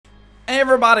Hey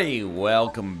everybody,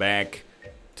 welcome back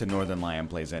to Northernlion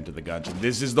Plays Enter the Gungeon.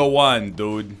 This is the one,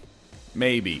 dude.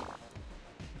 Maybe.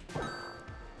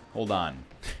 Hold on.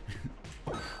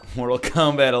 Mortal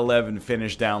Kombat 11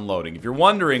 finished downloading. If you're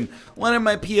wondering, why did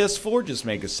my PS4 just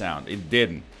make a sound? It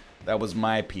didn't. That was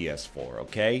my PS4,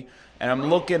 okay? And I'm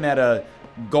looking at a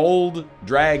gold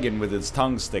dragon with its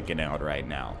tongue sticking out right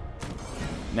now.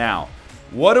 Now,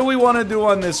 what do we want to do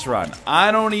on this run?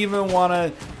 I don't even want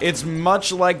to... It's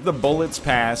much like the bullets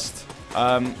past.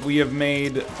 We have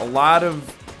made a lot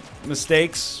of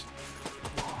mistakes.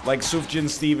 Like Sufjan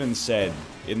Stevens said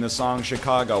in the song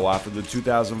Chicago off of the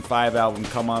 2005 album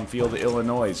Come On Feel the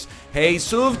Illinois. Hey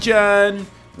Sufjan,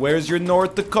 where's your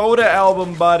North Dakota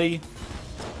album, buddy?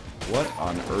 What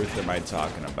on earth am I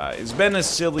talking about? It's been a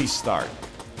silly start.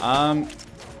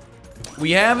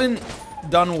 We haven't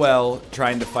done well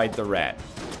trying to fight the rat.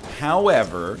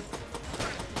 However,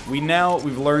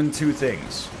 we've learned two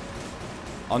things.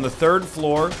 On the third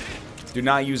floor, do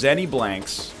not use any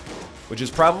blanks, which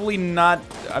is probably not,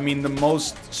 the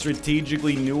most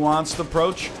strategically nuanced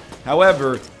approach.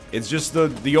 However, it's just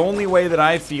the only way that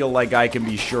I feel like I can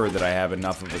be sure that I have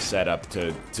enough of a setup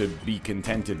to be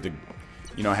contented to,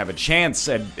 have a chance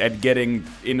at getting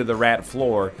into the rat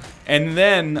floor. And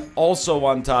then, also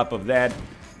on top of that,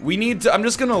 I'm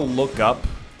just gonna look up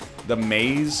the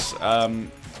maze,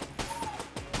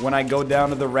 when I go down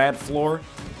to the rat floor.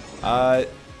 I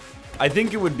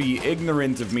think it would be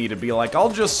ignorant of me to be like,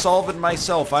 I'll just solve it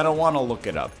myself, I don't want to look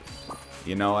it up.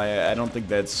 I don't think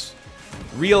that's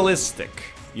realistic.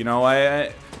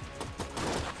 I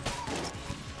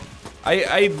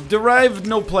derive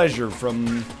no pleasure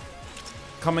from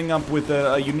coming up with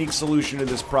a unique solution to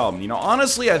this problem.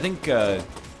 Honestly, I think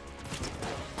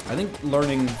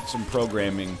learning some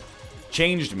programming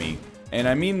changed me, and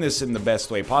I mean this in the best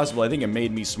way possible. I think it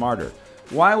made me smarter.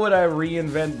 Why would I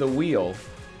reinvent the wheel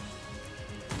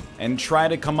and try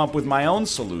to come up with my own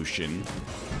solution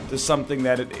to something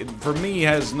that, for me,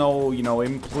 has no,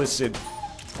 implicit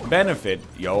benefit?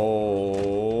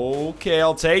 Okay,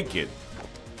 I'll take it.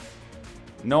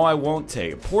 No, I won't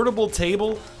take it. Portable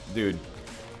table? Dude,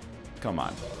 come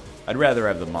on. I'd rather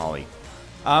have the molly.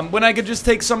 When I could just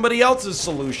take somebody else's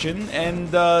solution and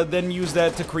then use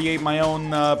that to create my own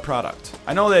product.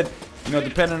 I know that,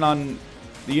 depending on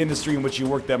the industry in which you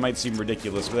work, that might seem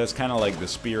ridiculous, but that's kind of like the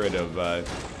spirit of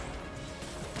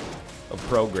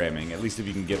programming. At least if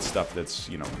you can get stuff that's,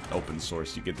 open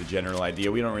source, you get the general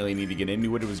idea. We don't really need to get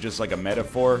into it. It was just like a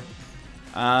metaphor.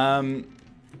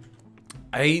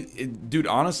 Dude,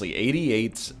 honestly,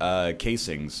 88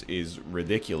 casings is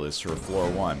ridiculous for floor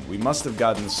 1. We must have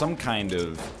gotten some kind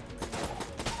of,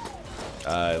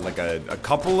 like a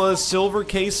couple of silver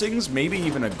casings, maybe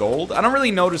even a gold. I don't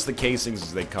really notice the casings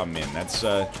as they come in.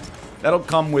 That'll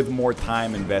come with more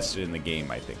time invested in the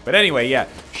game, I think. But anyway, yeah.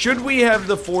 Should we have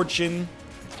the fortune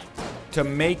to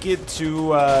make it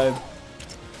to,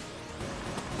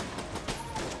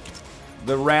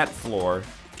 the rat floor,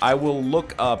 I will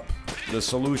look up the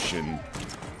solution.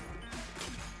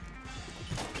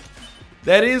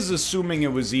 That is assuming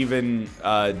it was even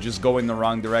just going the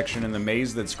wrong direction in the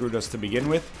maze that screwed us to begin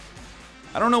with.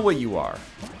 I don't know what you are.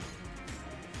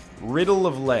 Riddle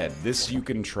of lead. This you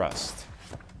can trust.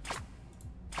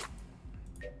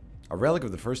 A relic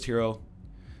of the first hero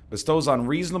bestows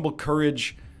unreasonable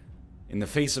courage in the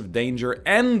face of danger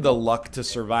and the luck to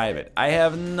survive it. I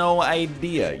have no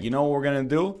idea. You know what we're gonna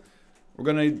do? We're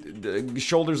gonna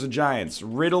shoulders of giants.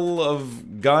 Riddle of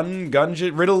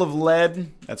Gungeon, riddle of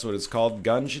lead. That's what it's called.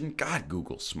 Gungeon. God,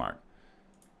 Google's smart.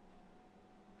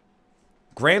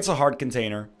 Grants a heart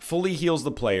container, fully heals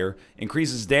the player,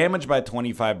 increases damage by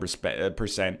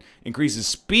 25%, increases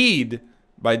speed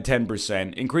by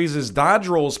 10%, increases dodge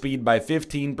roll speed by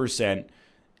 15%,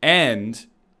 and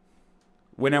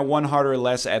when at 1 heart or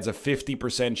less, adds a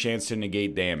 50% chance to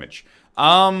negate damage.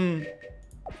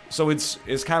 So it's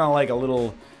kind of like a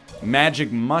little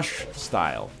magic mush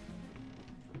style.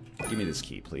 Give me this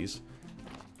key, please.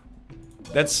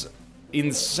 That's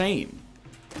insane.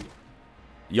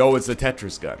 Yo, it's the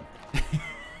Tetris gun.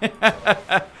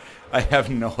 I have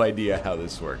no idea how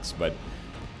this works, but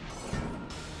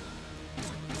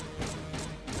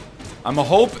I'm a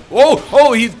hope. Whoa!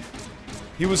 Oh, he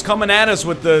was coming at us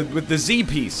with the Z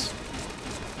piece.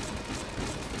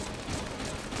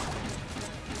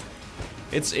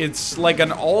 It's like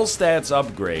an all-stats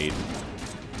upgrade.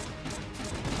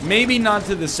 Maybe not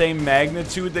to the same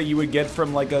magnitude that you would get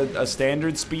from like a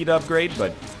standard speed upgrade,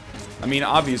 but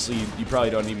obviously you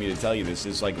probably don't need me to tell you this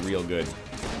is like real good.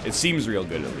 It seems real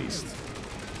good at least.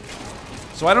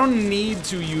 So I don't need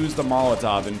to use the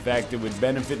Molotov. In fact, it would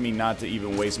benefit me not to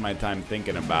even waste my time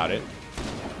thinking about it.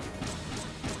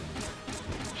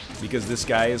 Because this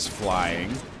guy is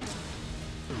flying.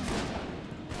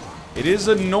 It is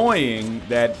annoying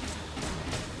that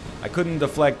I couldn't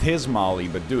deflect his molly,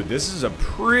 but dude, this is a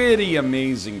pretty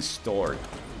amazing story.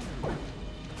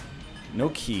 No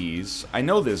keys. I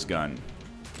know this gun.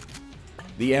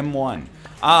 The M1.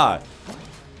 Ah.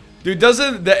 Dude,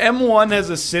 doesn't the M1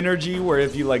 has a synergy where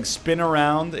if you like spin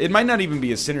around, it might not even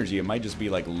be a synergy, it might just be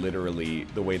like literally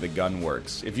the way the gun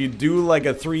works. If you do like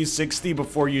a 360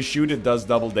 before you shoot, it does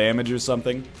double damage or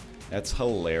something. That's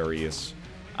hilarious.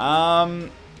 So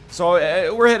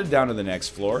we're headed down to the next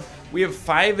floor. We have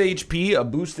 5 HP, a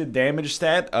boosted damage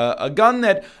stat, a gun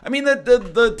that, I mean,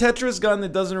 the Tetris gun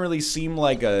that doesn't really seem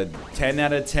like a 10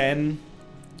 out of 10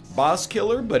 boss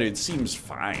killer, but it seems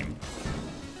fine.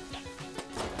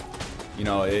 You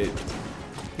know,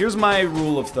 here's my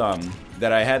rule of thumb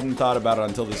that I hadn't thought about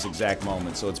until this exact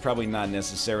moment, so it's probably not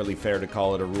necessarily fair to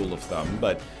call it a rule of thumb,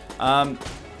 but,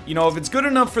 you know, if it's good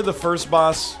enough for the first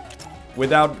boss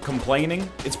without complaining,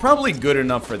 it's probably good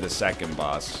enough for the second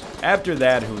boss. After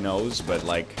that, who knows, but,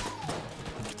 like,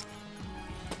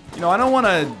 you know, I don't want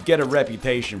to get a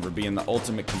reputation for being the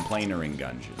ultimate complainer in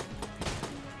Gungeon.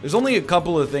 There's only a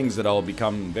couple of things that I'll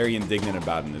become very indignant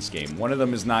about in this game. One of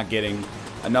them is not getting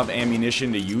enough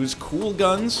ammunition to use cool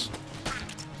guns,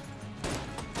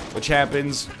 which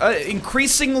happens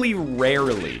increasingly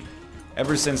rarely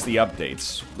ever since the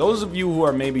updates. Those of you who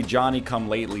are maybe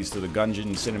Johnny-come-latelys to the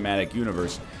Gungeon cinematic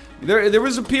universe, there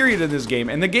was a period in this game,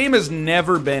 and the game has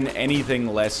never been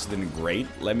anything less than great.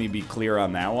 Let me be clear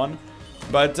on that one.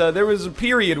 But there was a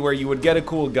period where you would get a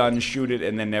cool gun, shoot it,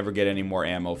 and then never get any more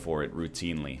ammo for it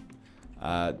routinely.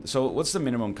 So what's the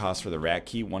minimum cost for the rat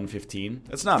key? 115?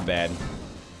 That's not bad.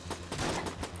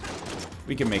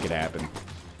 We can make it happen.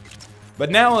 But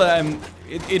now,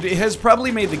 it has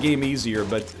probably made the game easier,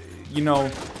 but, you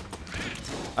know,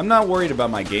 I'm not worried about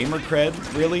my gamer cred,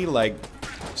 really. Like,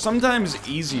 sometimes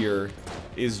easier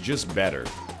is just better.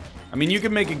 I mean, you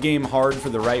can make a game hard for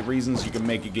the right reasons, you can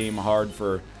make a game hard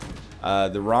for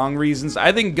the wrong reasons.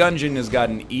 I think Gungeon has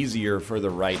gotten easier for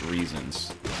the right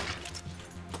reasons.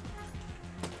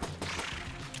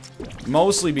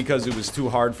 Mostly because it was too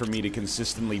hard for me to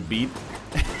consistently beat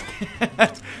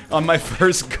on my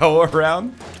first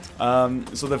go-around.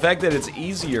 So the fact that it's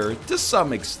easier, to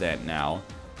some extent now,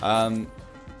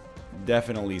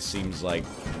 definitely seems like...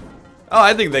 Oh,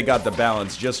 I think they got the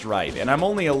balance just right. And I'm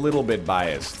only a little bit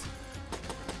biased,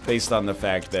 based on the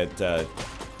fact that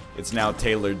it's now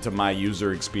tailored to my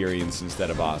user experience instead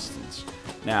of Austin's.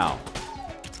 Now,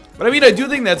 but I mean, I do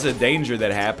think that's a danger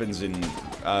that happens in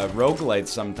roguelites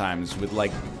sometimes with,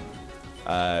 like,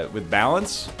 with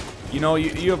balance. You know,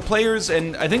 you have players,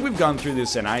 and I think we've gone through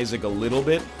this in Isaac a little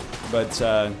bit, but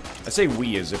I say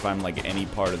we as if I'm, like, any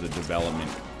part of the development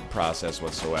process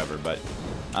whatsoever, but,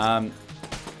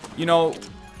 you know,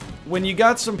 when you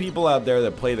got some people out there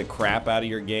that play the crap out of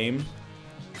your game,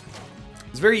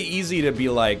 it's very easy to be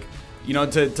like, you know,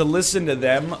 to listen to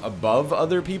them above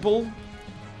other people.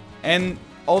 And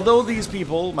although these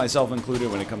people, myself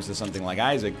included when it comes to something like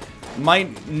Isaac,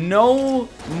 might know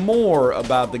more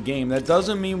about the game, that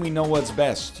doesn't mean we know what's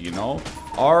best, you know?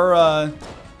 Our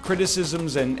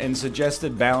criticisms and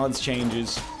suggested balance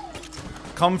changes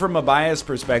come from a biased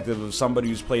perspective of somebody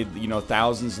who's played, you know,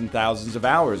 thousands and thousands of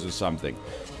hours or something.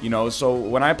 You know, so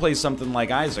when I play something like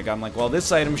Isaac, I'm like, well,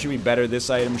 this item should be better, this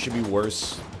item should be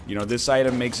worse. You know, this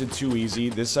item makes it too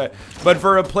easy, but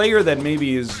for a player that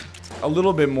maybe is a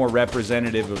little bit more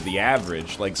representative of the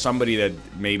average, like somebody that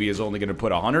maybe is only going to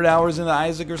put 100 hours into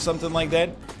Isaac or something like that,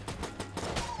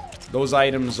 those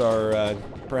items are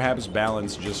perhaps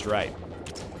balanced just right.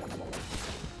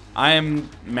 I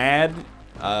am mad,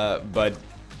 but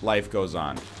life goes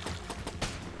on.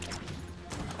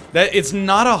 That it's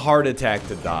not a heart attack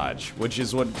to dodge, which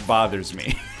is what bothers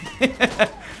me.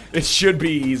 It should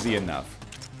be easy enough.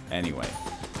 Anyway,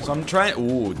 so I'm trying.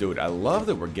 Ooh, dude, I love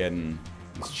that we're getting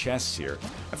these chests here.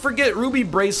 I forget Ruby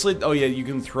Bracelet. Oh yeah, you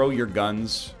can throw your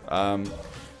guns.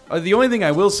 The only thing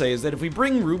I will say is that if we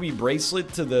bring Ruby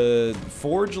Bracelet to the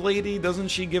Forge lady, doesn't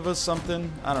she give us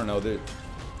something? I don't know.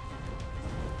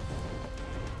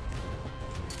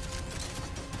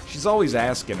 She's always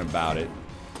asking about it.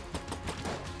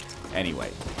 Anyway,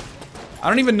 I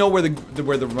don't even know where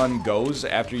the run goes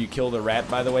after you kill the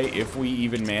rat, by the way, if we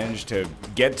even manage to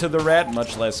get to the rat,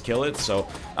 much less kill it. So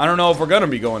I don't know if we're gonna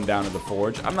be going down to the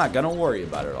Forge. I'm not gonna worry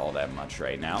about it all that much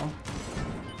right now.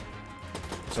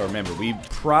 So remember, we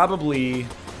probably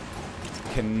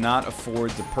cannot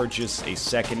afford to purchase a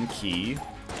second key.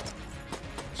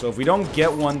 So if we don't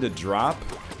get one to drop,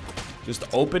 just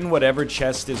open whatever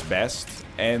chest is best.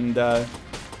 And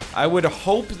I would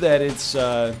hope that it's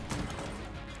a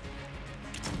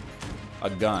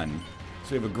gun.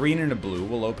 So we have a green and a blue.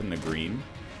 We'll open the green.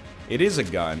 It is a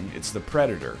gun. It's the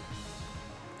Predator,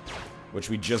 which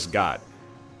we just got.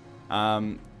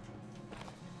 I'm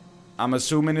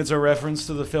assuming it's a reference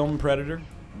to the film Predator,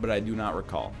 but I do not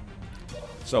recall.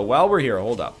 So while we're here,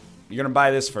 hold up. You're going to buy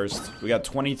this first. We got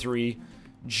 23.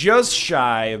 Just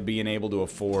shy of being able to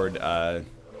afford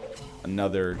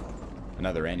another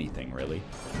anything, really.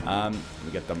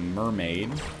 We got the mermaid,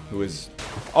 who is...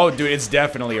 Oh, dude, it's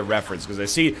definitely a reference, because I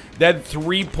see that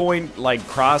 3-point, like,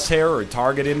 crosshair or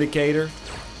target indicator.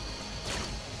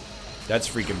 That's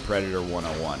freaking Predator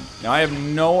 101. Now, I have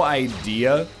no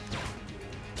idea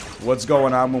what's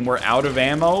going on when we're out of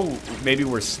ammo. Maybe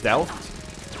we're stealthed?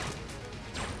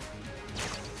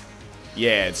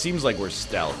 Yeah, it seems like we're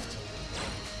stealthed.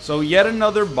 So, yet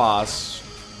another boss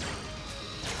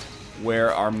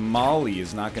where our molly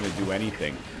is not going to do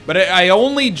anything. But I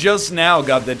only just now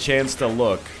got the chance to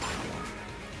look.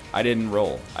 I didn't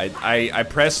roll. I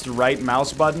pressed right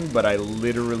mouse button, but I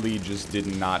literally just did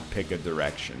not pick a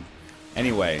direction.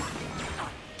 Anyway,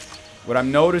 what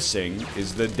I'm noticing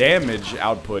is the damage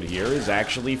output here is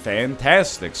actually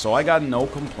fantastic, so I got no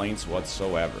complaints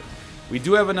whatsoever. We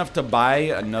do have enough to buy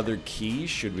another key,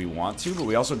 should we want to, but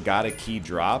we also got a key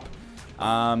drop.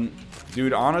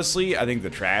 Dude, honestly, I think the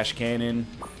trash cannon,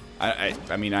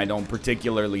 I mean, I don't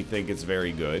particularly think it's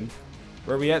very good.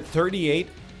 Where are we at? 38?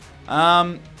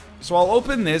 So I'll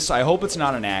open this. I hope it's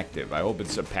not an active. I hope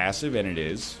it's a passive, and it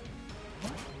is.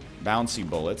 Bouncy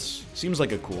bullets. Seems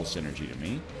like a cool synergy to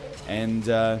me. And,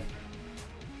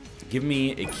 give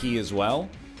me a key as well.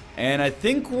 And I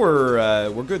think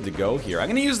we're good to go here. I'm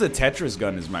going to use the Tetris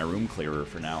gun as my room clearer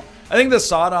for now. I think the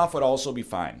sawed-off would also be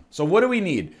fine. So what do we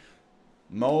need?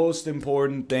 Most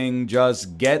important thing,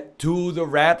 just get to the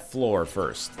rat floor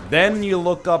first. Then you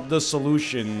look up the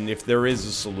solution, if there is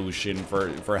a solution,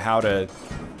 for how to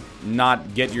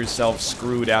not get yourself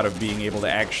screwed out of being able to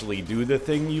actually do the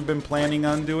thing you've been planning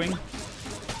on doing.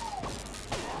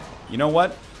 You know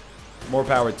what? More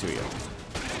power to you.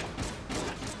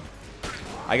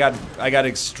 I got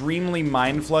extremely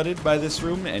mind flooded by this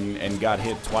room and got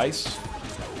hit twice.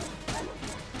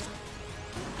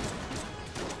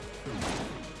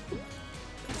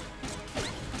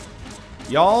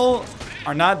 Y'all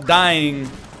are not dying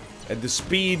at the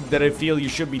speed that I feel you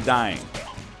should be dying.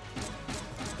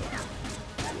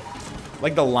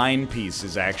 Like the line piece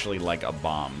is actually like a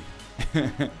bomb.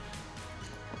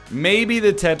 Maybe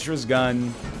the Tetris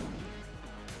gun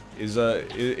is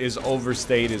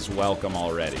overstayed its welcome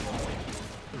already.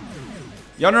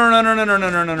 Yo,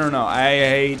 no. I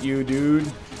hate you, dude.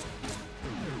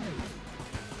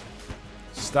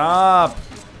 Stop.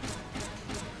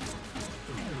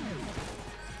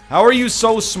 How are you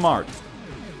so smart?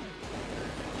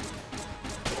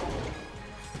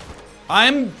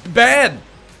 I'm bad.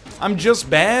 I'm just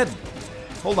bad.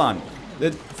 Hold on.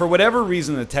 For whatever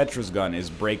reason, the Tetris gun is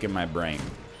breaking my brain.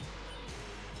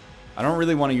 I don't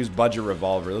really want to use budget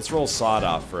revolver. Let's roll sawed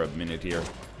off for a minute here.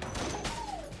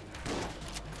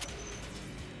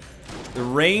 The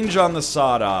range on the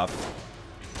sawed off,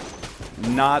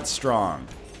 not strong.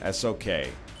 That's okay.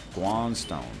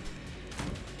 Guanstone.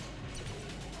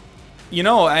 You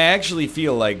know, I actually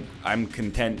feel like I'm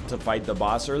content to fight the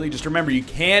boss early. Just remember, you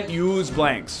can't use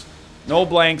blanks. No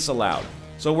blanks allowed.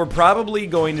 So we're probably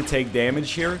going to take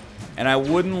damage here, and I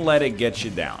wouldn't let it get you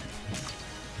down.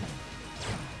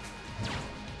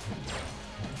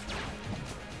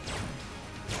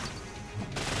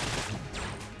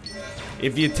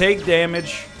 If you take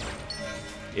damage,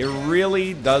 it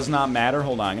really does not matter.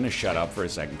 Hold on, I'm going to shut up for a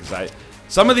second, because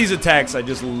some of these attacks I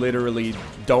just literally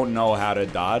don't know how to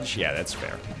dodge. Yeah, that's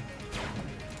fair.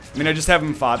 I mean, I just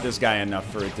haven't fought this guy enough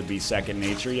for it to be second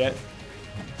nature yet.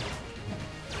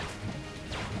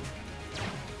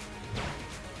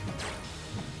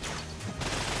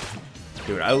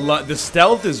 Dude, I love... The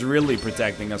stealth is really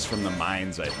protecting us from the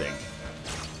mines, I think.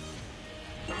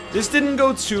 This didn't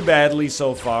go too badly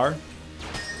so far.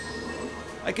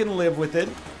 I can live with it.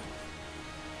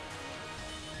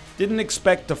 Didn't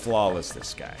expect to flawless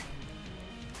this guy.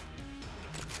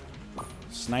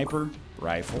 Sniper,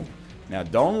 rifle. Now,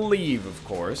 don't leave, of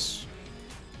course.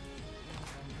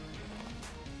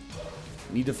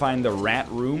 Need to find the rat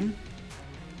room.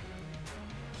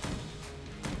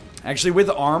 Actually, with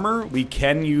armor, we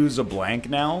can use a blank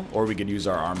now, or we can use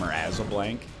our armor as a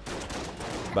blank.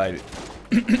 But,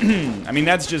 I mean,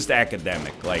 that's just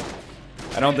academic. Like,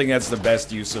 I don't think that's the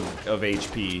best use of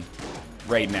HP.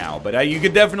 right now. But you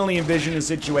could definitely envision a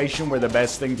situation where the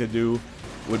best thing to do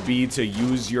would be to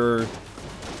use your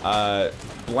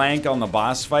blank on the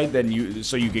boss fight, then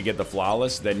so you could get the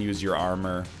flawless, then use your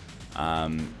armor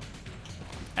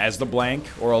as the blank,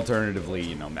 or alternatively,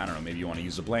 you know, I don't know, maybe you want to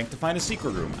use a blank to find a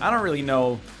secret room. I don't really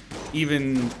know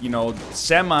even, you know,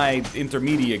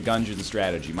 semi-intermediate Gungeon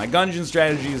strategy. My Gungeon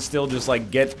strategy is still just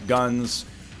like get guns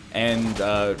and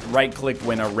right-click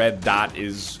when a red dot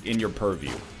is in your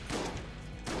purview.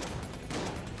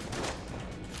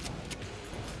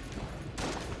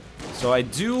 So I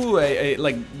do,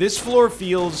 like, this floor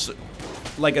feels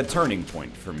like a turning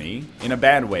point for me, in a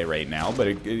bad way right now,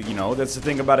 but, you know, that's the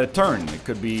thing about a turn. It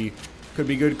could be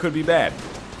good, could be bad.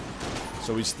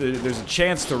 So there's a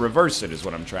chance to reverse it, is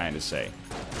what I'm trying to say.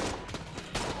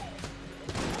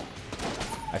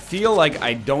 I feel like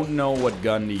I don't know what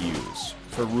gun to use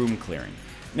for room clearing.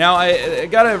 Now, I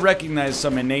gotta recognize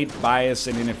some innate bias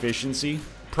and inefficiency.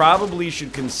 Probably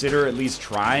should consider at least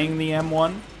trying the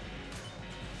M1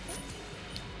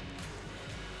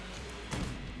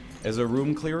 as a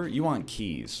room clearer. You want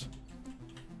keys.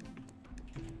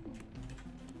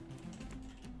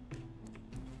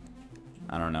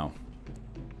 I don't know.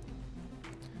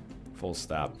 Full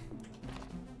stop.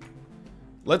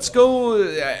 Let's go.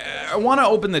 I want to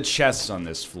open the chests on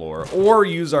this floor, or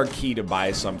use our key to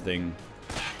buy something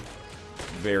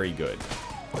very good.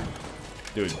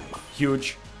 Dude,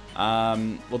 huge.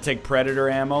 We'll take Predator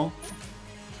ammo.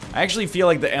 I actually feel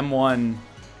like the M1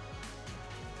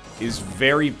 is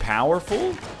very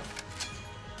powerful,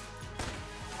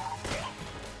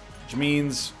 which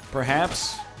means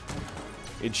perhaps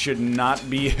it should not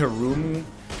be a room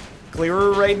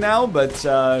clearer right now, but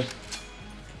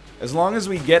as long as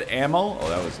we get ammo... Oh,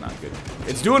 that was not good.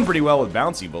 It's doing pretty well with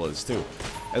bouncy bullets, too.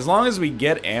 As long as we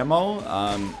get ammo,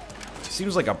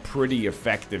 seems like a pretty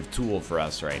effective tool for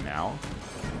us right now.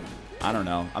 I don't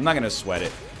know. I'm not going to sweat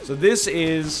it. So this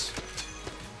is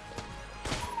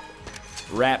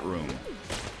Rat Room.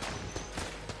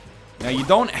 Now, you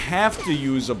don't have to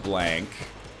use a blank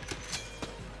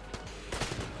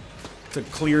to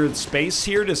clear space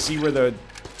here to see where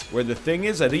the thing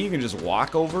is. I think you can just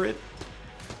walk over it.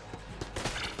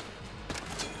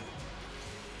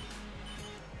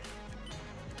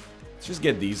 Let's just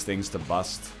get these things to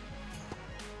bust.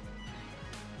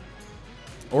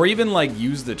 Or even, like,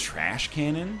 use the trash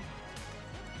cannon.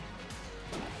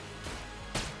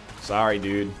 Sorry,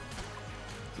 dude.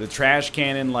 The trash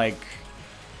cannon, like...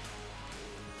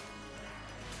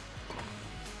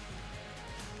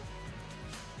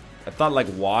 I thought, like,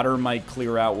 water might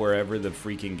clear out wherever the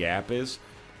freaking gap is.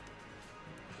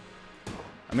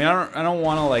 I mean, I don't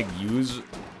want to, like, use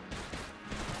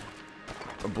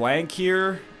a blank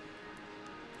here.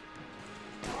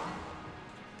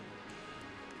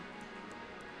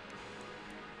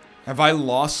 Have I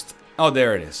lost? Oh,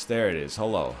 there it is. There it is.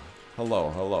 Hello.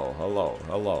 Hello, hello, hello,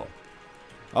 hello.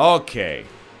 Okay.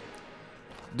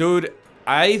 Dude,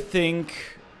 I think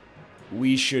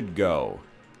we should go.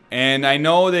 And I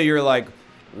know that you're like,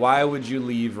 why would you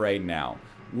leave right now?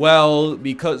 Well,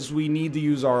 because we need to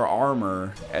use our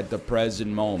armor at the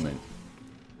present moment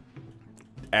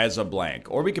as a blank.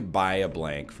 Or we could buy a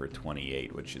blank for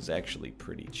 28, which is actually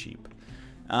pretty cheap.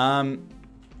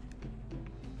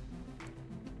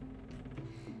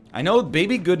 I know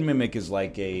Baby Good Mimic is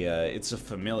like a, it's a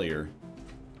familiar.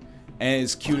 And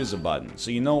it's cute as a button.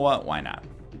 So you know what? Why not?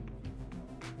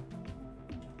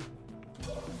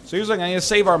 So he was like, I'm going to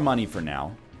save our money for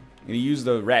now. I'm going to use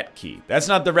the rat key. That's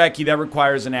not the rat key. That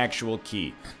requires an actual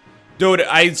key. Dude,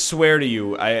 I swear to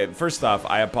you. First off,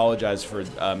 I apologize for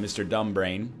Mr.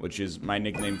 Dumbbrain, which is my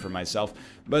nickname for myself.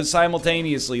 But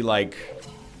simultaneously, like...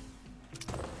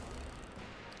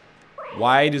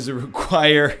 Why does it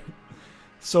require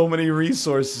so many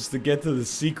resources to get to the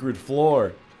secret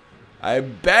floor? I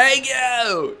beg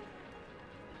you!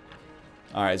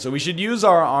 Alright, so we should use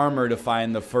our armor to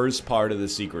find the first part of the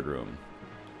secret room.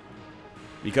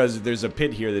 Because there's a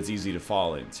pit here that's easy to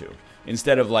fall into.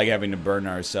 Instead of, like, having to burn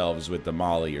ourselves with the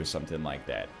molly or something like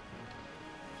that.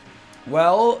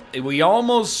 Well, we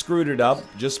almost screwed it up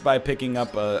just by picking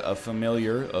up a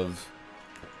familiar of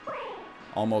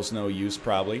almost no use,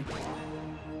 probably.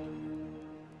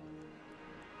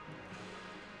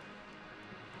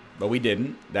 But we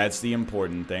didn't. That's the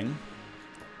important thing.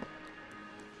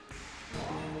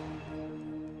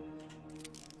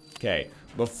 Okay,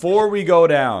 before we go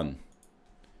down,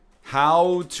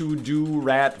 how to do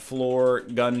rat floor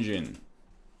Gungeon.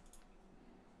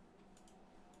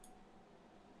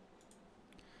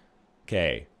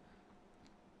 Okay.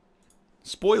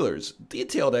 Spoilers.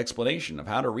 Detailed explanation of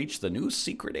how to reach the new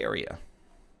secret area.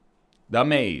 The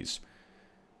maze.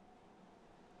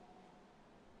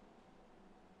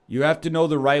 You have to know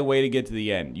the right way to get to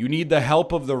the end. You need the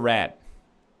help of the rat.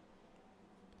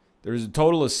 There's a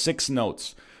total of 6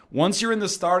 notes. Once you're in the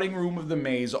starting room of the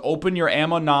maze, open your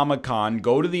Ammonomicon,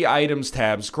 go to the items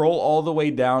tab, scroll all the way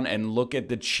down, and look at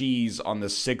the cheese on the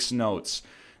 6 notes.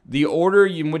 The order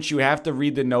in which you have to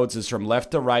read the notes is from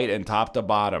left to right and top to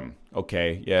bottom.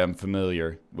 Okay, yeah, I'm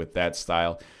familiar with that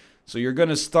style. So you're going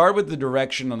to start with the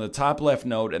direction on the top left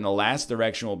note, and the last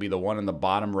direction will be the one on the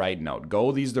bottom right note.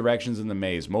 Go these directions in the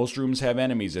maze. Most rooms have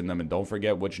enemies in them, and don't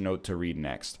forget which note to read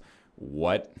next.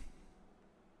 What?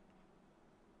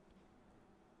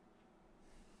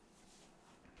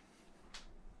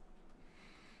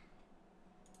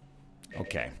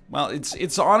 Okay. Well,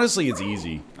 it's honestly, it's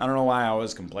easy. I don't know why I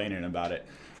was complaining about it.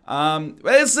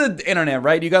 It's the internet,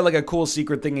 right? You got like a cool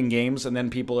secret thing in games, and then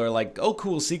people are like, oh,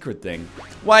 cool secret thing.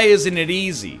 Why isn't it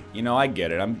easy? You know, I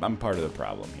get it. I'm part of the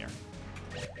problem here.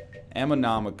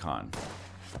 Ammonomicon.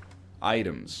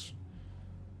 Items.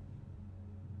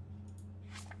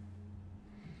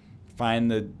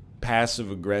 Find the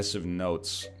passive-aggressive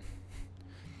notes.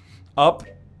 Up.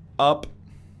 Up.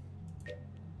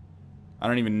 I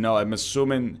don't even know. I'm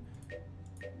assuming...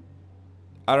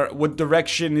 what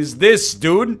direction is this,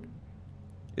 dude?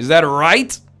 Is that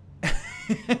right?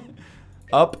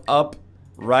 Up, up,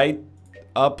 right,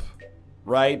 up,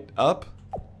 right, up.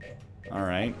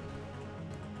 Alright.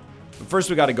 But first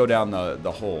we gotta go down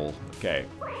the hole. Okay.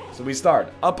 So we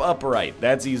start up, up, right.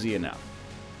 That's easy enough.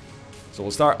 So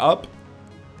we'll start up.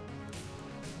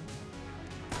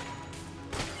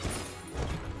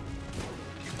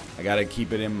 I gotta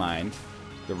keep it in mind.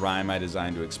 The rhyme I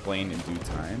designed to explain in due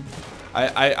time.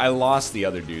 I lost the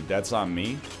other dude. That's on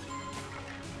me.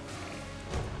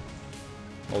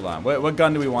 Hold on. What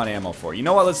gun do we want ammo for? You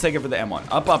know what? Let's take it for the M1.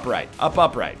 Up, up, right. Up,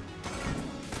 up, right.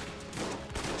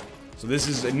 So this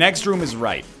is... next room is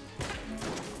right.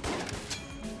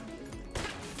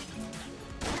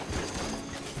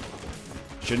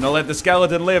 Shouldn't have let the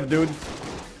skeleton live, dude.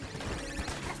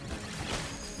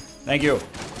 Thank you.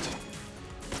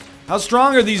 How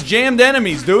strong are these jammed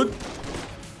enemies, dude?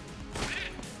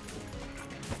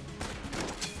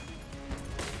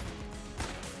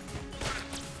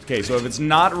 Okay, so if it's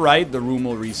not right, the room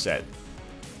will reset.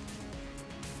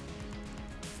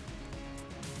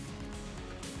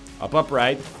 Up, up,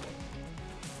 right.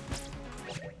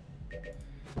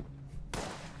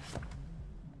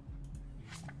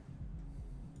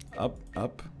 Up,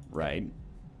 up, right.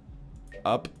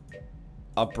 Up,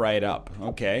 up, right, up.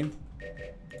 Okay.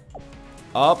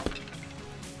 Up.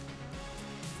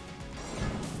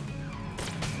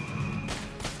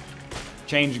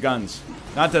 Change guns.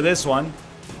 Not to this one.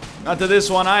 Not to this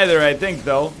one either, I think,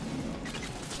 though.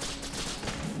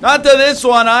 Not to this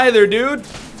one either, dude.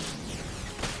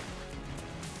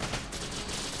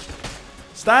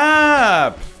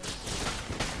 Stop.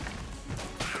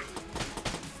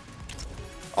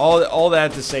 All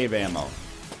that to save ammo.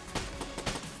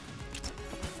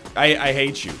 I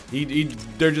hate you.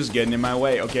 They're just getting in my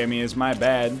way. Okay, I mean, it's my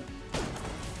bad.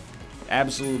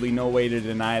 Absolutely no way to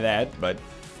deny that, but...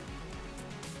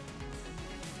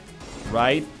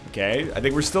 right? Okay, I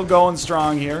think we're still going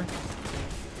strong here.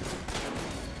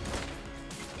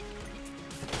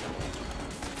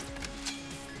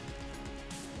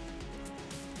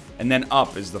 And then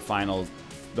up is the final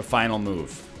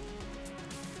move.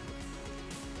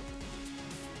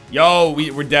 Yo,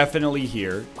 we're definitely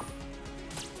here.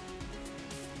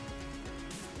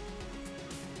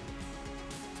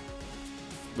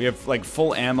 We have, like,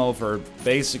 full ammo for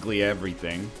basically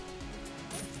everything.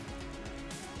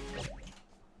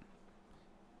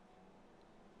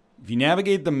 If you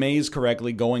navigate the maze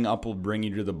correctly, going up will bring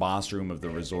you to the boss room of the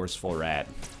resourceful rat.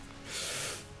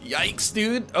 Yikes,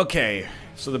 dude. Okay,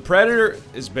 so the Predator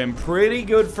has been pretty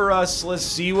good for us. Let's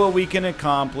see what we can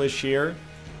accomplish here.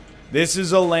 This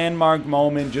is a landmark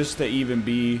moment just to even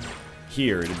be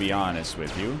here, to be honest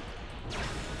with you.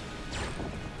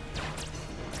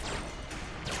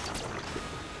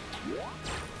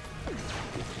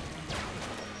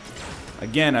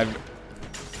 Again,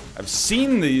 I've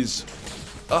seen these...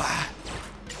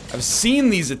 I've seen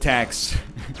these attacks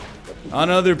on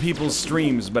other people's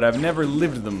streams, but I've never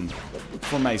lived them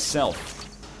for myself.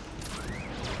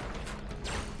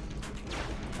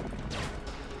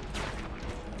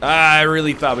 I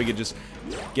really thought we could just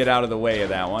get out of the way of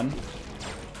that one.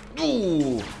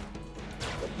 Ooh!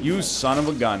 You son of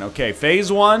a gun. Okay,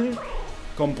 phase 1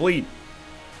 complete.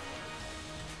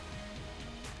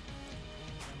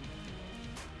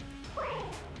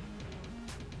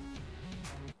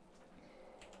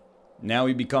 Now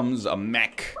he becomes a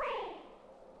mech.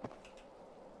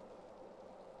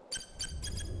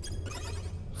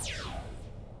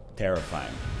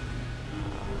 Terrifying.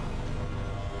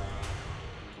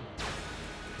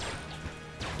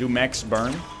 Do mechs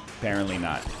burn? Apparently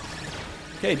not.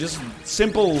 Okay, just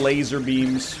simple laser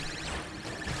beams.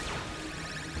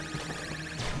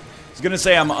 I was gonna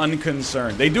say I'm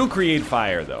unconcerned. They do create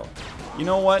fire, though. You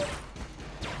know what?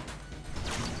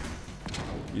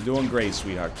 You're doing great,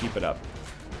 sweetheart. Keep it up.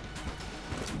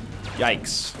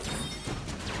 Yikes.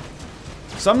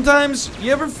 Sometimes,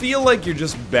 you ever feel like you're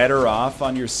just better off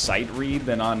on your sight read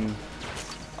than on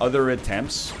other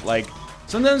attempts? Like,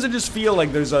 sometimes I just feel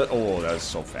like there's a... Oh, that was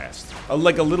so fast.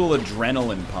 Like a little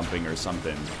adrenaline pumping or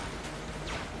something.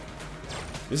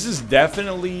 This is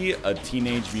definitely a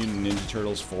Teenage Mutant Ninja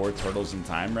Turtles 4 Turtles in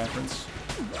Time reference.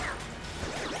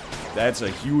 That's a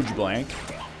huge blank.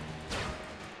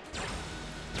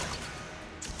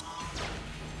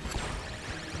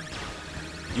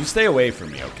 You stay away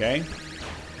from me, okay?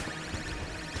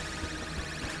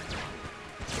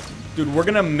 Dude, we're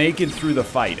gonna make it through the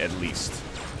fight, at least.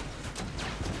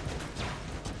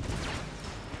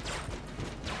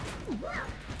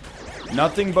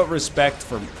 Nothing but respect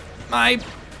for my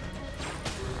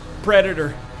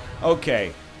predator.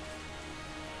 Okay.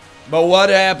 But what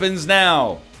happens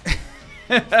now?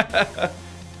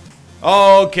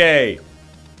 Okay.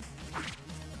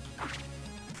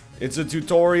 It's a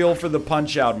tutorial for the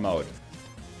punch-out mode.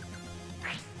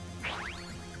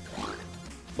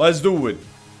 Let's do it.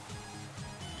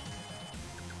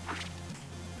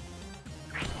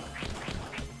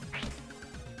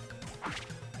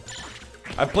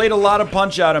 I've played a lot of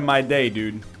Punch-Out in my day,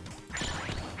 dude.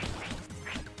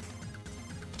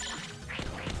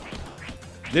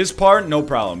 This part, no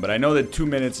problem, but I know that 2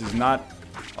 minutes is not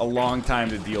a long time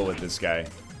to deal with this guy.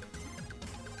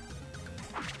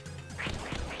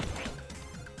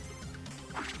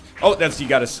 Oh, that's you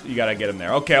gotta get him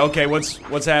there. Okay, okay,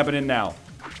 what's happening now?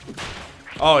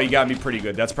 Oh, you got me pretty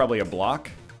good. That's probably a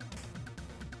block.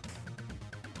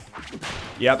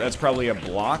 Yep, that's probably a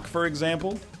block, for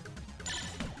example.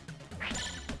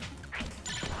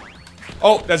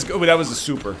 Oh, that's good. That was a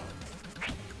super.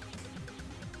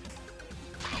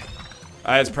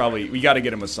 That's probably... We gotta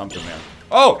get him with something there.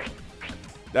 Oh!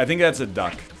 I think that's a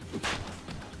duck.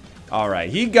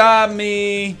 Alright, he got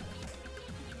me.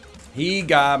 He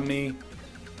got me.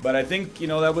 But I think, you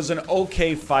know, that was an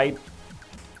okay fight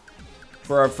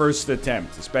for our first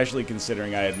attempt. Especially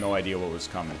considering I had no idea what was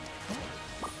coming.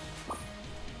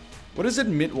 What does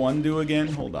admit one do again?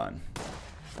 Hold on.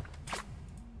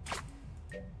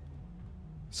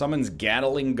 Summons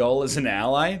Gatling Gull as an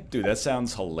ally? Dude, that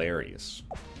sounds hilarious.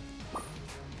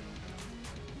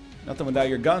 Nothing without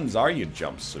your guns, are you,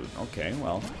 jumpsuit? Okay,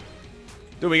 well.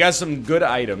 Dude, we got some good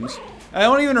items. I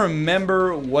don't even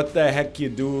remember what the heck you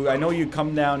do. I know you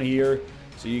come down here,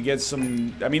 so you get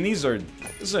some... I mean, this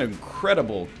is an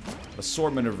incredible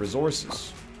assortment of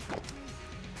resources.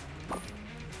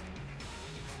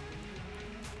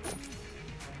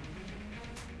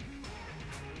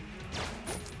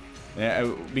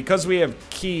 Yeah, because we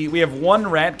have one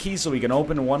rat key, so we can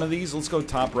open one of these. Let's go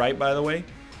top right, by the way.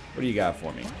 What do you got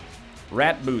for me?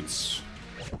 Rat boots.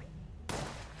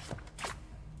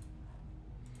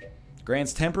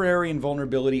 Grants temporary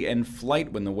invulnerability and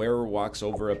flight when the wearer walks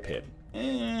over a pit.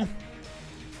 I'm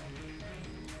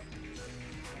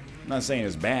not saying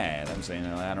it's bad. I'm saying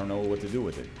I don't know what to do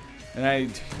with it.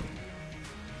 And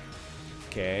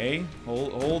okay,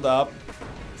 hold up.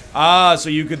 Ah, so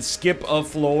you could skip a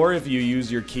floor if you use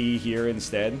your key here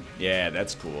instead? Yeah,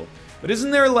 that's cool. But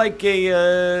isn't there like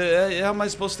a... how am I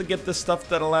supposed to get the stuff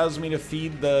that allows me to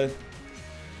feed the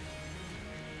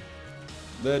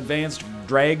advanced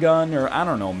dragon? Or, I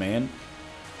don't know, man.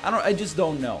 I just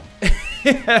don't know.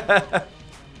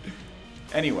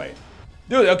 Anyway.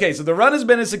 Dude, okay, so the run has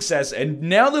been a success, and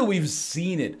now that we've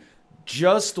seen it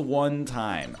just one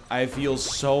time, I feel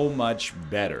so much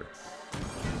better.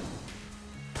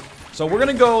 So we're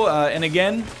gonna go, and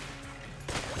again,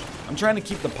 I'm trying to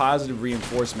keep the positive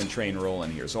reinforcement train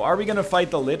rolling here. So are we gonna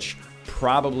fight the Lich?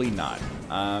 Probably not.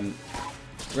 We're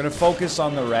gonna focus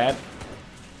on the rat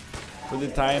for the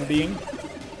time being.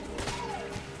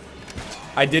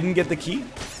 I didn't get the key?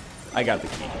 I got the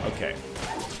key, okay.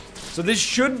 So this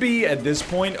should be, at this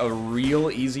point, a real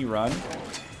easy run.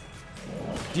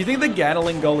 Do you think the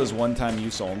Gatling Gull is one-time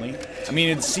use only? I mean,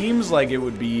 it seems like it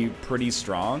would be pretty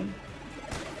strong.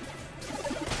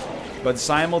 But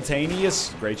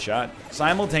simultaneous, great shot.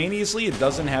 Simultaneously, it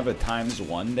doesn't have a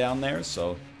 ×1 down there,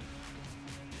 so.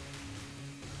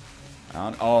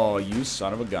 Oh, you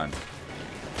son of a gun.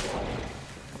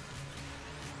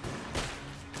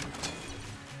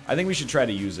 I think we should try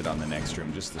to use it on the next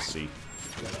room just to see.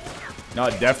 No,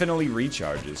 it definitely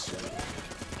recharges.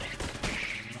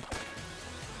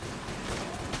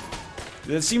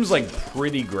 This seems like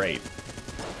pretty great.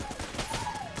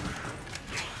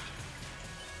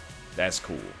 That's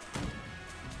cool.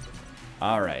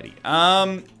 Alrighty.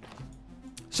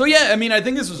 So yeah, I mean, I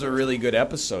think this was a really good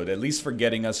episode, at least for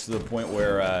getting us to the point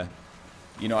where,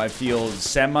 you know, I feel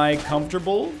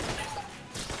semi-comfortable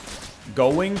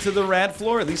going to the rat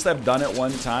floor. At least I've done it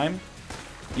one time.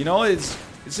 You know, it's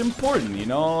important, you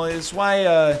know, it's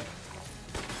why,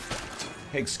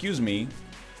 hey, excuse me,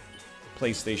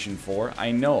 PlayStation 4,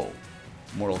 I know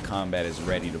Mortal Kombat is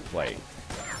ready to play.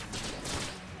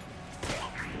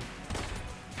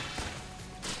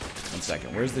 One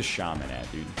second, where's the shaman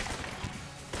at, dude?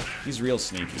 He's real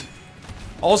sneaky.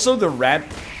 Also, the rat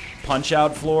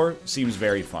punch-out floor seems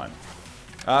very fun.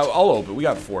 I'll open. We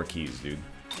got 4 keys, dude.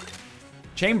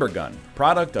 Chamber gun,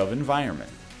 product of environment.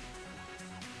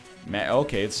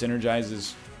 Okay, it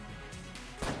synergizes.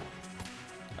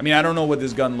 I mean, I don't know what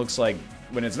this gun looks like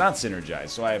when it's not synergized,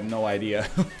 so I have no idea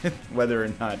whether or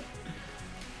not.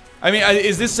 I mean,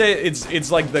 is this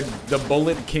it's like the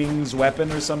Bullet King's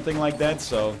weapon or something like that?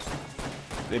 So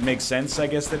it makes sense, I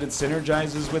guess, that it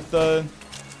synergizes with the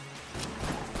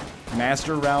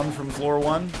master round from floor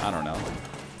 1. I don't know.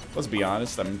 Let's be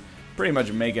honest. I'm pretty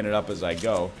much making it up as I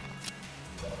go.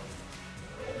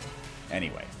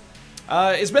 Anyway.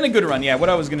 It's been a good run. Yeah, what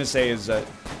I was going to say is, you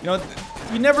know,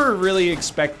 you never really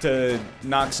expect to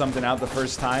knock something out the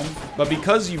first time, but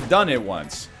because you've done it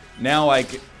once, now I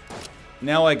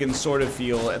can sort of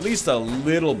feel at least a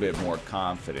little bit more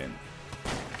confident.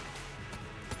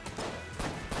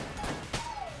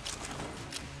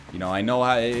 You know, I know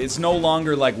how it's no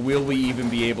longer like, will we even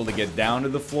be able to get down to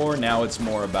the floor? Now it's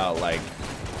more about like,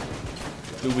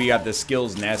 do we got the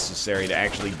skills necessary to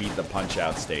actually beat the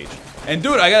punch-out stage? And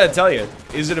dude, I gotta tell you,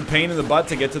 is it a pain in the butt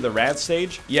to get to the rat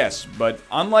stage? Yes, but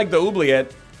unlike the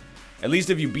oubliette, at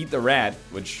least if you beat the rat,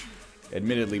 which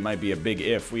admittedly might be a big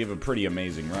if, we have a pretty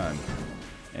amazing run.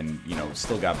 And, you know,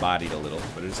 still got bodied a little,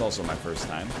 but it's also my first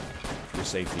time. Your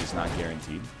safety is not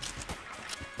guaranteed.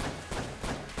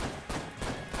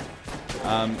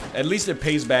 At least it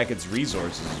pays back its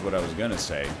resources, is what I was gonna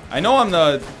say. I know I'm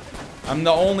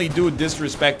the only dude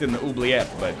disrespecting the oubliette,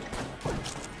 but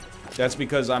that's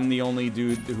because I'm the only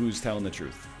dude who's telling the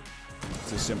truth.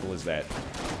 It's as simple as that.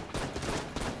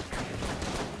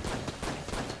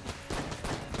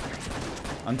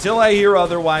 Until I hear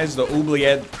otherwise, the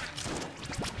oubliette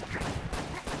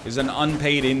is an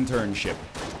unpaid internship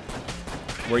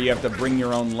where you have to bring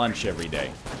your own lunch every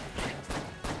day.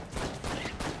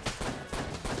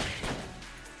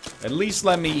 At least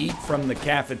let me eat from the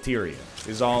cafeteria,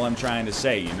 is all I'm trying to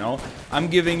say, you know? I'm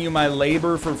giving you my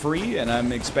labor for free, and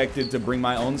I'm expected to bring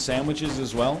my own sandwiches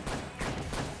as well.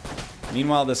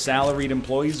 Meanwhile, the salaried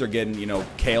employees are getting, you know,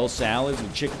 kale salads and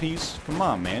chickpeas. Come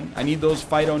on, man. I need those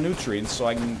phytonutrients so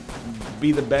I can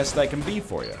be the best I can be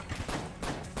for you.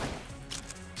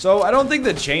 So, I don't think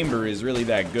the chamber is really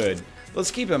that good.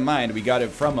 Let's keep in mind we got it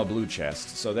from a blue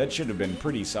chest, so that should have been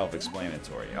pretty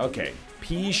self-explanatory. Okay,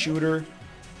 pea shooter.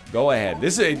 Go ahead.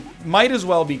 This might as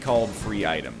well be called free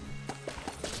item.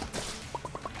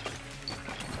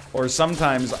 Or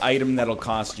sometimes item that'll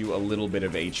cost you a little bit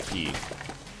of HP.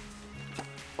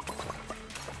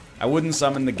 I wouldn't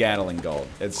summon the Gatling Gull.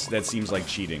 That seems like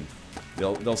cheating.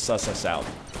 They'll suss us out.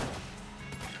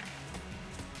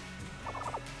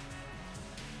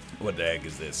 What the heck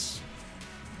is this?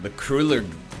 The Kruller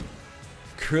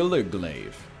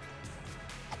Glaive.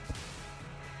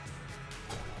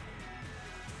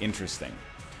 Interesting.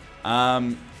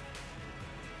 I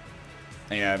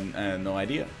have no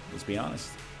idea. Let's be honest.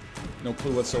 No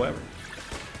clue whatsoever.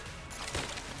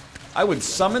 I would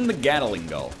summon the Gatling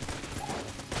Gull.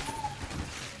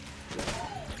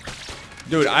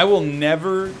 Dude, I will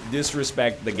never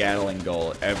disrespect the Gatling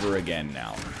Gull ever again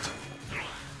now.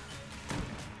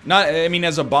 I mean,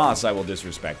 as a boss, I will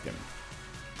disrespect him.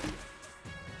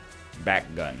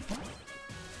 Back gun.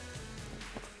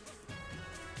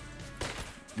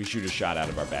 We shoot a shot out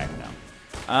of our back now.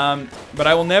 But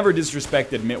I will never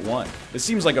disrespect Admit 1. This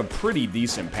seems like a pretty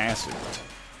decent passive.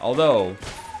 Although,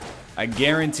 I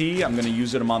guarantee I'm going to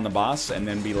use it on the boss and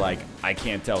then be like, I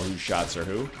can't tell whose shots are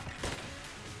who.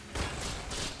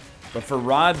 But for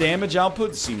raw damage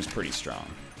output, it seems pretty strong.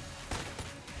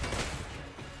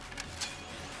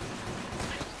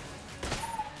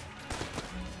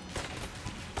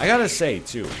 I gotta say,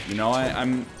 too, you know,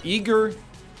 I'm eager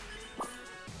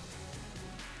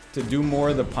to do more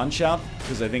of the Punch-Out,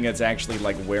 because I think that's actually,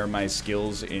 like, where my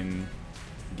skills in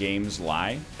games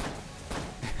lie.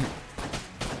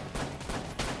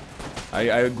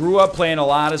 I grew up playing a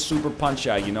lot of Super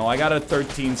Punch-Out, you know. I got a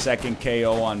 13-second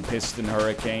KO on Piston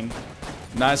Hurricane.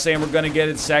 Not saying we're going to get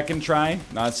it second try.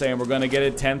 Not saying we're going to get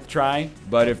it 10th try.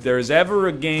 But if there's ever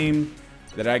a game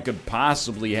that I could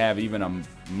possibly have even a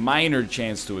minor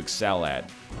chance to excel at,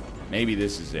 maybe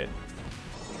this is it.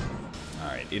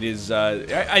 Alright, it is,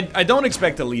 I don't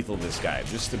expect to lethal this guy,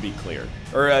 just to be clear.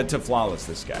 Or to flawless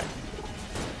this guy.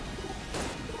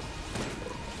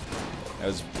 That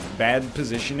was bad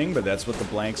positioning, but that's what the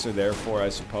blanks are there for, I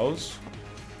suppose.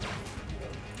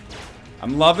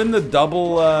 I'm loving the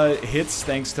double hits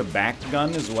thanks to back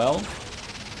gun as well.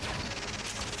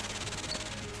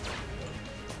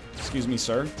 Excuse me,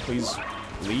 sir. Please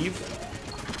leave.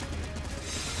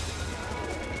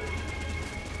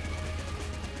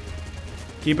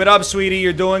 Keep it up, sweetie.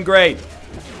 You're doing great.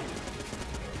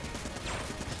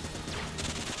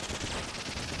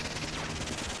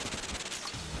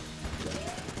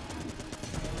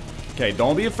 Okay,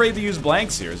 don't be afraid to use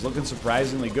blanks here. It's looking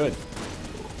surprisingly good.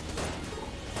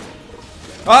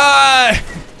 Ah!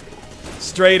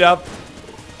 Straight up.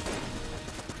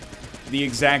 The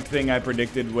exact thing I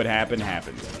predicted would happen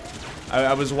happened.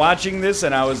 I was watching this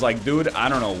and I was like, dude, I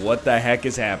don't know what the heck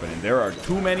is happening. There are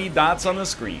too many dots on the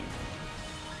screen.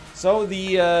 So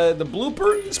the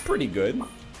blooper is pretty good.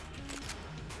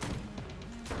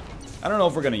 I don't know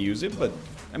if we're gonna use it, but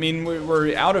I mean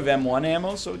we're out of M1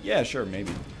 ammo, so yeah, sure,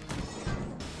 maybe.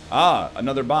 Ah,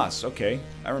 another boss. Okay,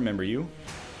 I remember you.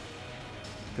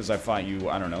 Because I fought you,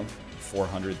 I don't know,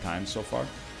 400 times so far.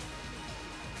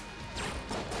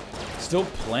 Still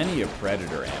plenty of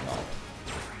Predator ammo.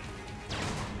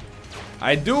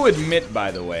 I do admit,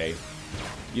 by the way,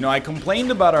 you know, I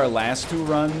complained about our last two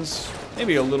runs,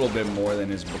 maybe a little bit more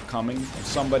than is becoming of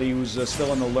somebody who's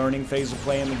still in the learning phase of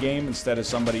playing the game instead of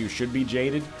somebody who should be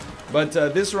jaded. But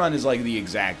this run is like the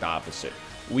exact opposite.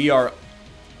 We are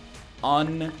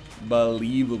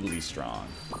unbelievably strong.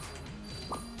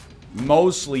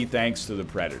 Mostly thanks to the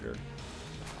Predator,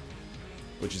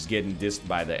 which is getting dissed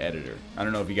by the editor. I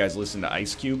don't know if you guys listen to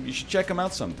Ice Cube. You should check him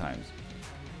out sometimes.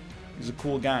 He's a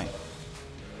cool guy.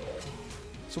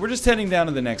 So we're just heading down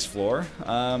to the next floor.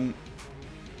 We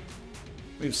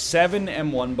have 7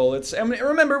 M1 bullets. And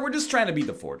remember, we're just trying to beat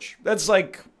the Forge. That's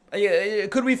like,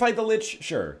 could we fight the Lich?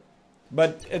 Sure.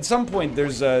 But at some point,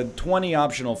 there's 20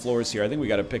 optional floors here. I think we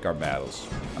got to pick our battles.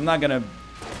 I'm not going to...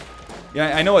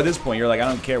 Yeah, I know at this point you're like, I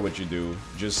don't care what you do.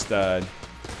 Just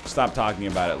stop talking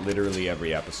about it literally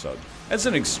every episode. That's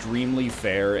an extremely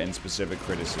fair and specific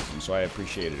criticism, so I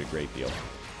appreciate it a great deal.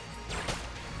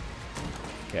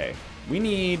 Okay. We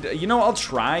need... You know, I'll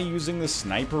try using the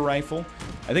sniper rifle.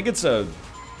 I think it's a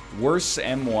worse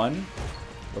M1.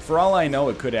 But for all I know,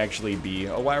 it could actually be...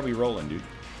 Oh, why are we rolling, dude?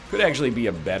 Could actually be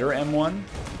a better M1.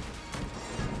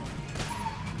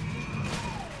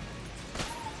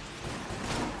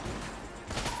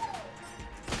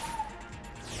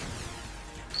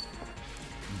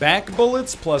 Back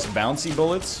bullets plus bouncy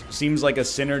bullets seems like a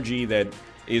synergy that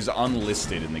is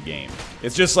unlisted in the game.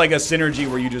 It's just like a synergy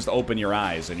where you just open your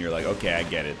eyes and you're like, okay, I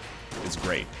get it. It's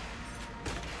great.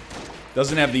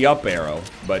 Doesn't have the up arrow,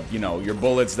 but, you know, your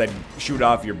bullets that shoot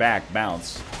off your back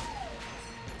bounce.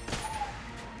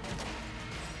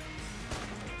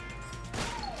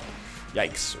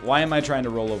 Yikes. Why am I trying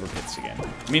to roll over pits again?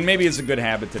 I mean, maybe it's a good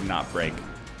habit to not break.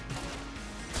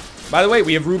 By the way,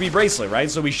 we have Ruby Bracelet, right?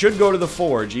 So we should go to the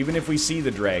Forge, even if we see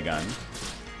the Dragon.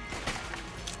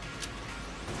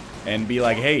 And be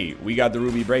like, hey, we got the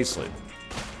Ruby Bracelet.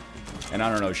 And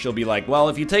I don't know, she'll be like, well,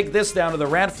 if you take this down to the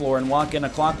rat floor and walk in a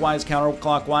clockwise,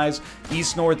 counterclockwise,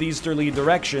 east-northeasterly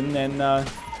direction, then, the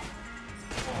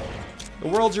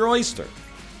world's your oyster.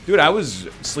 Dude, I was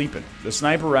sleeping. The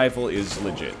sniper rifle is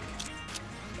legit.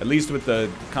 At least with the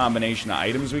combination of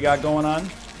items we got going on.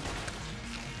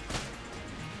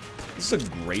 This is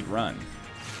a great run.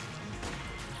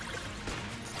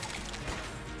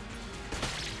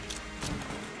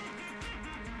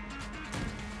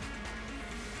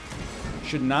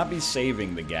 Should not be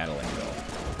saving the Gatling, though.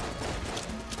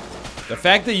 The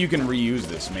fact that you can reuse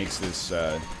this makes this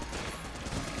a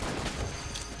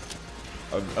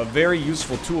very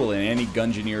useful tool in any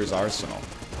Gungeoneer's arsenal.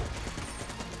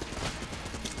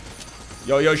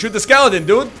 Yo, shoot the skeleton,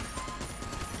 dude!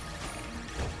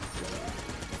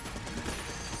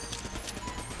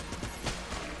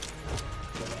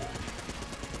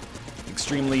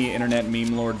 Extremely internet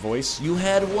meme lord voice. You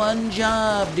had one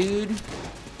job, dude.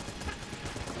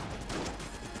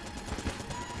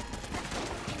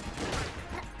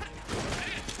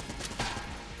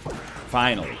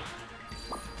 Finally.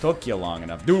 Took you long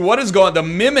enough. Dude, what is going on? The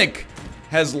Mimic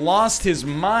has lost his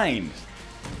mind.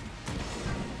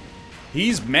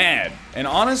 He's mad. And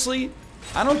honestly,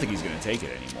 I don't think he's going to take it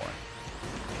anymore.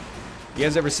 You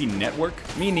guys ever seen Network?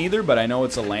 Me neither, but I know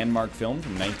it's a landmark film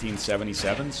from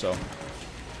 1977, so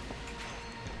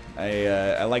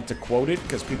I like to quote it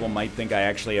because people might think I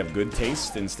actually have good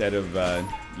taste instead of,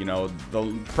 you know,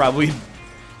 probably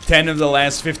 10 of the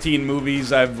last 15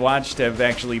 movies I've watched have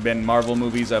actually been Marvel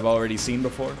movies I've already seen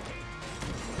before.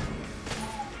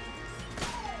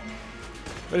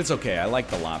 But it's okay, I like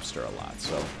The Lobster a lot,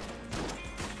 so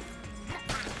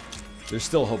there's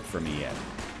still hope for me yet.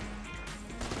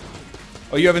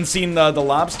 Oh, you haven't seen The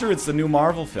Lobster? It's the new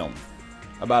Marvel film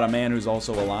about a man who's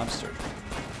also a lobster.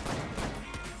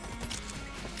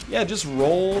 Yeah, just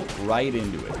roll right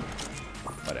into it.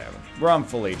 Whatever. We're on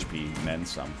full HP, and then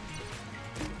some.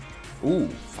 Ooh,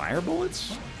 fire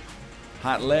bullets?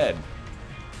 Hot lead.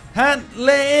 Hot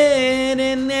lead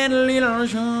in that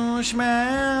little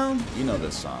smile. You know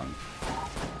this song.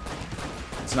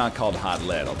 It's not called Hot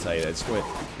Lead, I'll tell you that. It's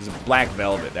Black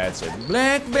Velvet, that's it.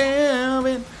 Black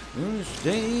Velvet.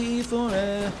 Stay for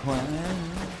a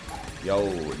while.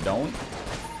 Yo, don't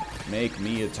make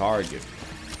me a target,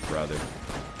 brother.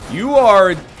 You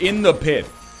are in the pit.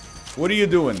 What are you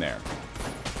doing there?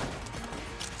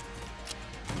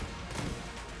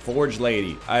 Forge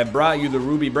lady, I brought you the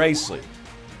ruby bracelet.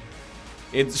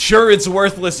 It's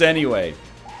worthless anyway.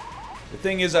 The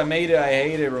thing is, I made it, I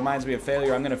hate it, it reminds me of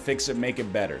failure. I'm gonna fix it, make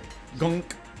it better.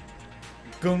 Gunk.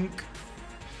 Gunk.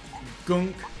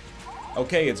 Gunk.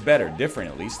 Okay, it's better.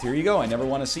 Different, at least. Here you go. I never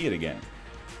want to see it again.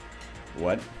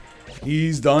 What?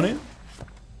 He's done it?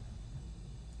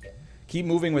 Keep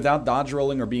moving without dodge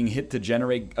rolling or being hit to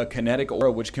generate a kinetic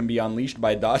aura which can be unleashed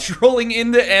by dodge rolling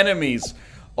into enemies.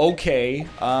 Okay,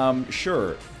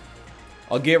 sure.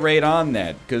 I'll get right on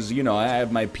that, because, you know, I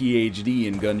have my PhD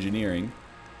in Gungeoneering.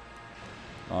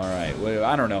 Alright, well,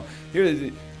 I don't know.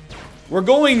 We're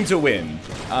going to win.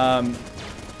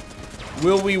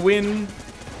 Will we win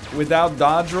without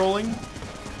dodge rolling?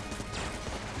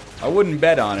 I wouldn't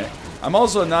bet on it. I'm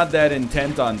also not that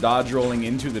intent on dodge rolling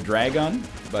into the Dragon,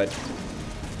 but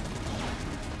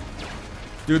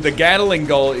dude, the Gatling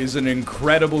Gull is an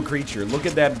incredible creature. Look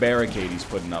at that barricade he's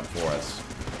putting up for us.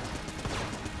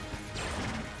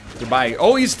 Goodbye.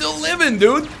 Oh, he's still living,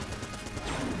 dude.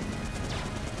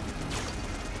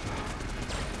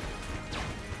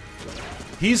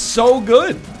 He's so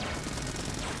good.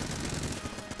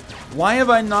 Why have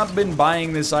I not been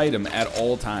buying this item at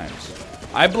all times?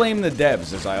 I blame the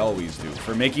devs, as I always do,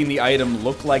 for making the item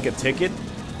look like a ticket,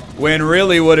 when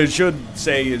really what it should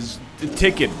say is a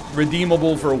ticket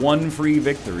redeemable for 1 free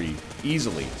victory,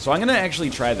 easily. So I'm gonna actually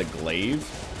try the glaive.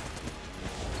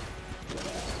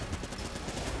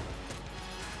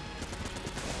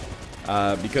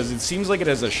 Because it seems like it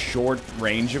has a short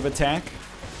range of attack,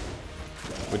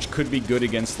 which could be good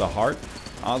against the heart,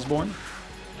 Osborne.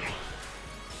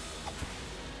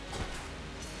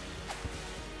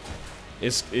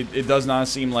 It does not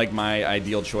seem like my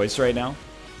ideal choice right now.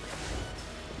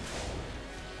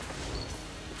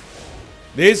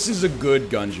 This is a good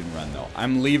Gungeon run, though.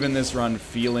 I'm leaving this run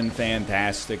feeling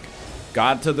fantastic.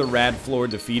 Got to the rat floor,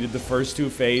 defeated the first 2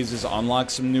 phases,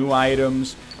 unlocked some new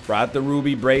items, brought the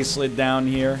ruby bracelet down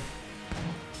here.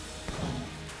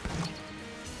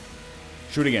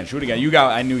 Shoot again, shoot again. You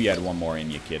got. I knew you had one more in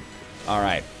you, kid. All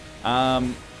right.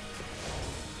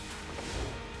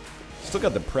 Still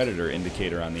got the predator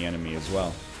indicator on the enemy as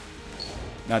well.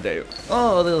 Not that.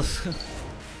 Oh,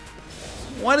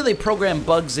 why do they program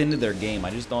bugs into their game?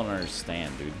 I just don't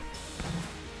understand, dude.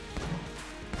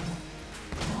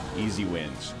 Easy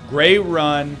wins. Great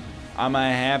run. I'm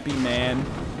a happy man.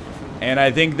 And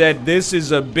I think that this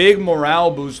is a big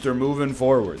morale booster moving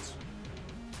forwards.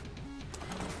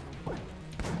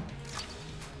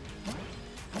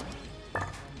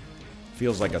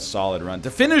 Feels like a solid run.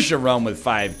 To finish a run with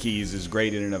 5 keys is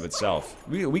great in and of itself.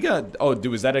 We got... Oh,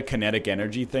 dude, is that a kinetic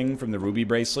energy thing from the ruby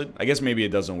bracelet? I guess maybe it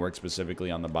doesn't work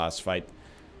specifically on the boss fight.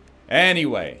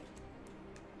 Anyway.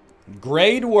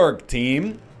 Great work,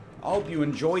 team. I hope you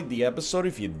enjoyed the episode.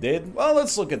 If you did, well,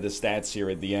 let's look at the stats here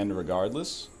at the end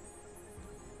regardless.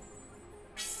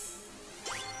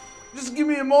 Just give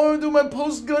me a moment to do my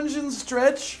post-Gungeon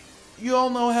stretch. You all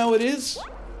know how it is.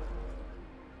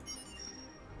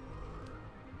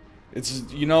 It's,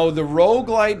 you know, the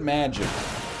roguelite magic,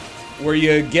 where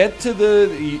you get to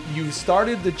you've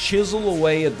started to chisel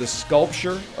away at the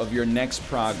sculpture of your next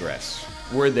progress.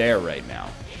 We're there right now.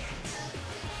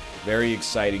 Very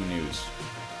exciting news.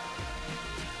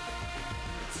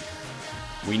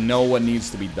 We know what needs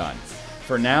to be done.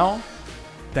 For now,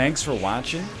 thanks for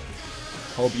watching.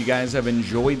 Hope you guys have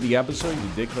enjoyed the episode. If you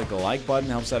did, click the like button.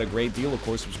 Helps out a great deal. Of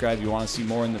course, subscribe if you want to see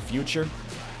more in the future.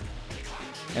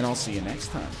 And I'll see you next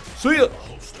time. See ya!